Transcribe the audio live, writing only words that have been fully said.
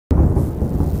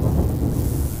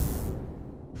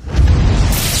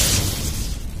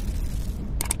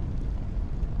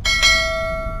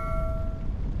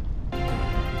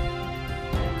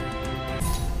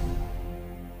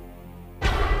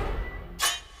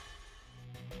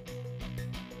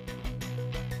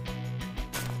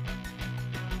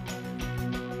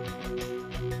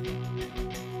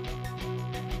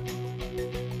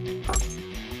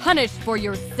punished for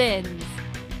your sins.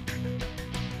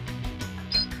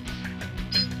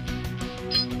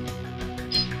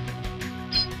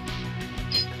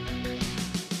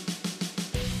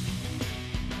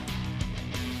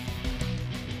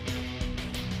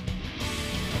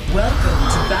 Welcome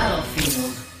to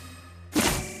Battlefield.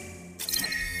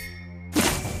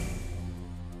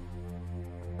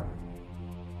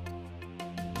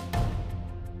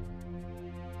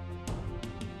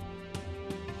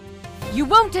 You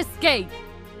won't escape!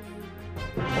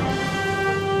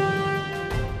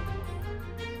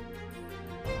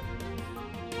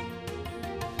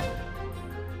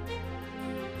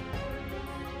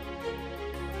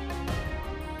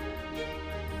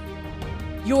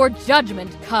 Your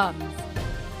judgment comes.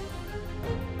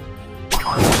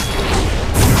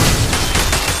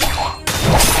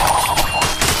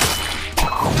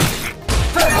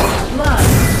 First blood.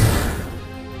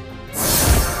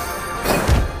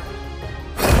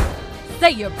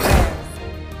 Say your prayers.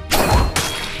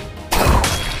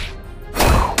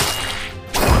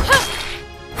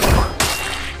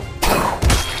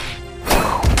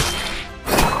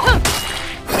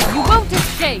 You won't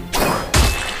escape.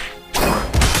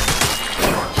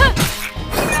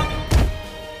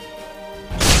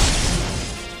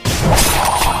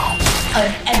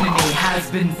 An enemy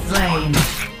has been slain.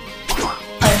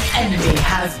 An enemy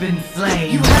has been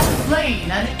slain. You have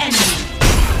slain an enemy.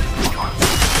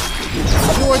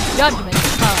 Your judgment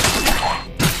comes.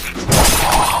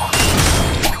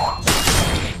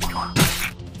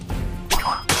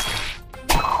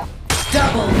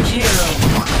 Double kill.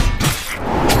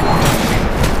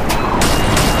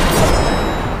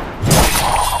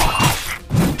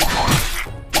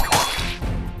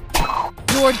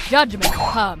 Your judgment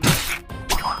comes.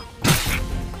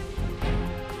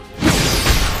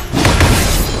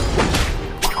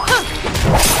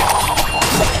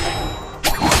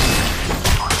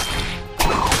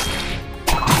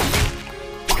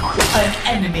 An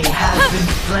enemy has been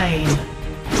slain.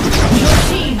 Your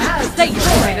team has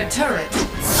destroyed a turret.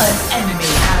 An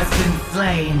enemy has been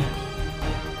slain.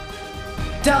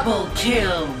 Double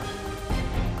kill.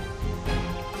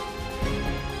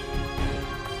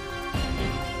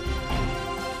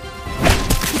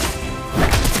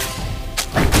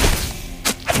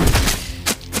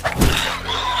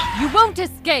 You won't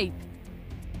escape.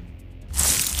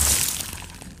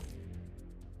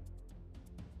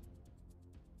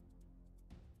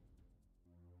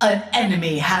 An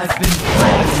enemy has been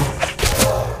slain.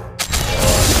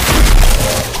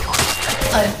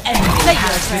 An enemy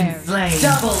has been slain.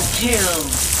 Double kill.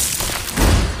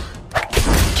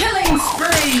 Killing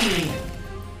spree.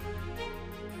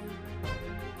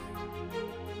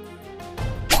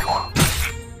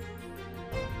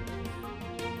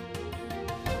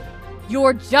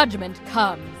 Your judgment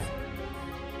comes.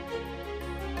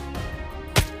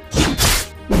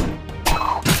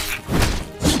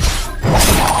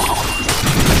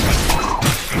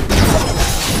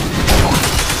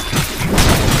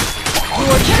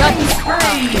 Your judgment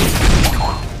comes.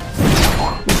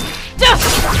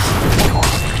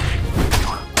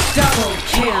 Double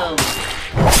kill.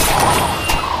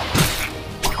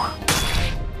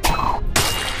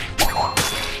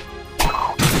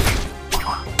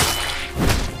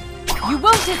 You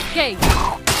won't escape.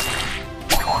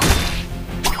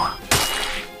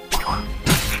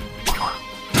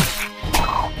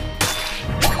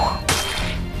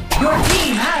 Your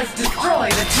team has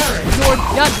destroyed a turret. Your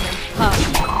judgment comes.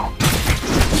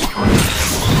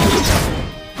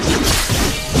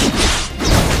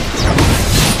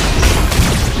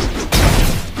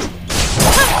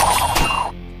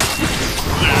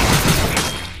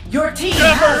 Your team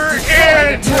has destroyed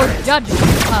a Your turret.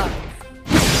 judgment comes.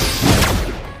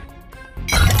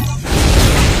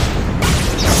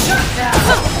 Shut down.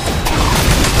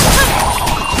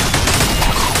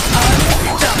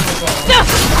 Unstoppable.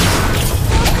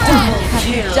 Double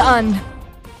kill. Done.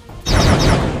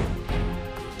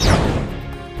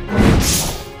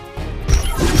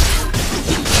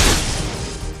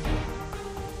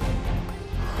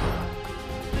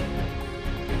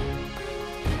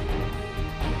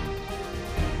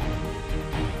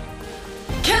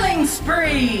 Killing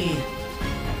spree.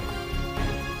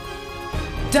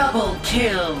 Double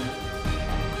kill.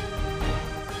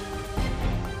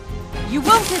 You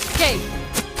won't escape.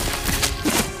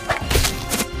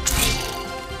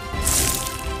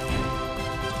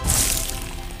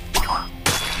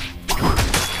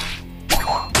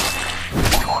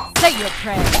 Say your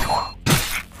prayers.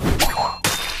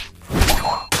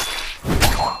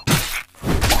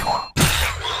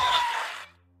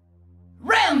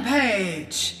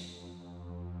 Rampage.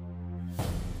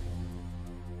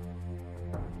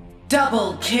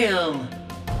 Double kill.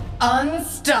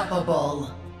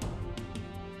 Unstoppable.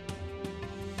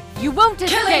 You won't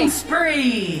Killing escape!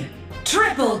 spree.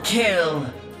 Triple kill.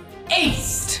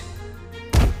 Aced.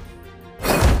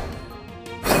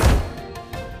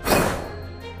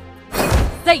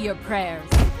 Say your prayers.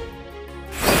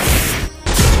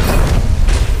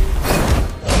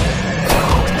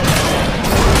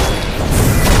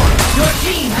 Your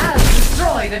team has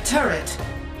destroyed a turret.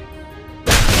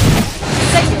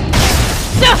 Say your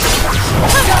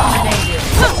Dominated.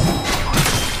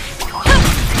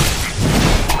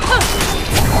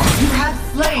 You have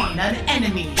slain an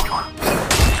enemy.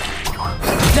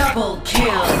 Double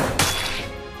kill.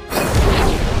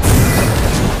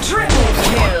 Triple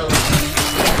kill.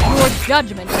 Your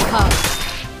judgment comes.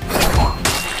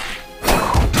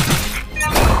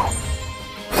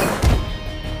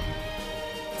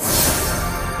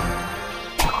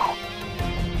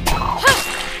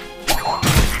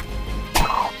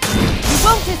 You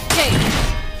won't escape!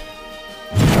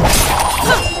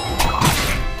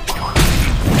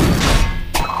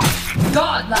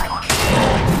 Godlike.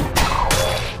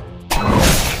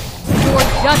 Your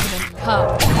judgment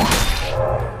comes.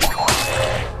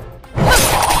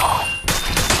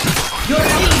 Your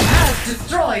team has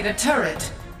destroyed a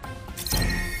turret.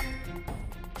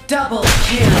 Double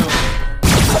kill.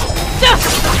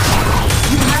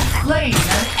 You have slain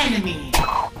an enemy.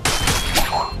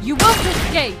 You won't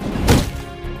escape!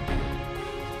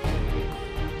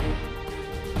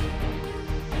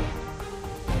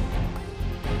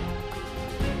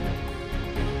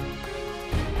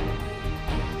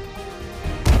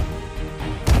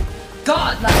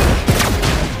 Godlike.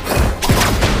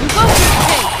 You won't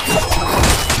escape!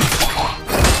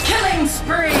 Killing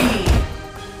spree.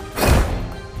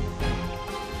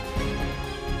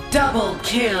 Double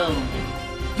kill.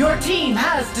 Your team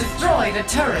has destroyed a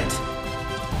turret.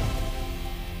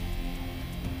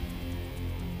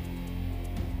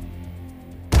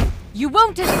 You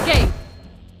won't escape!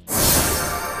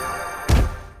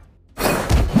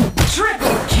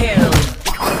 Triple kill.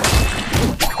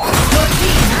 Your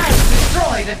team has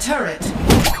destroyed a turret.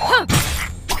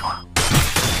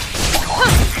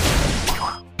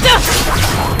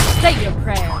 Say your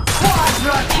prayers.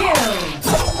 Quadra kill.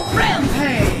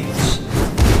 Rampage.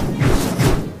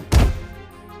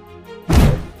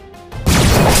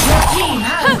 Your team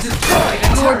has destroyed a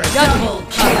turret. Double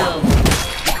kill.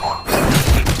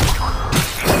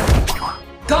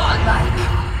 Godlike.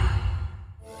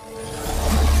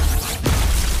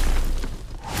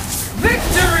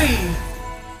 Victory.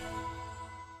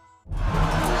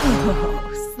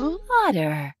 Oh,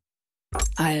 slaughter.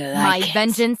 I like My it.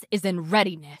 vengeance is in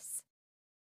readiness.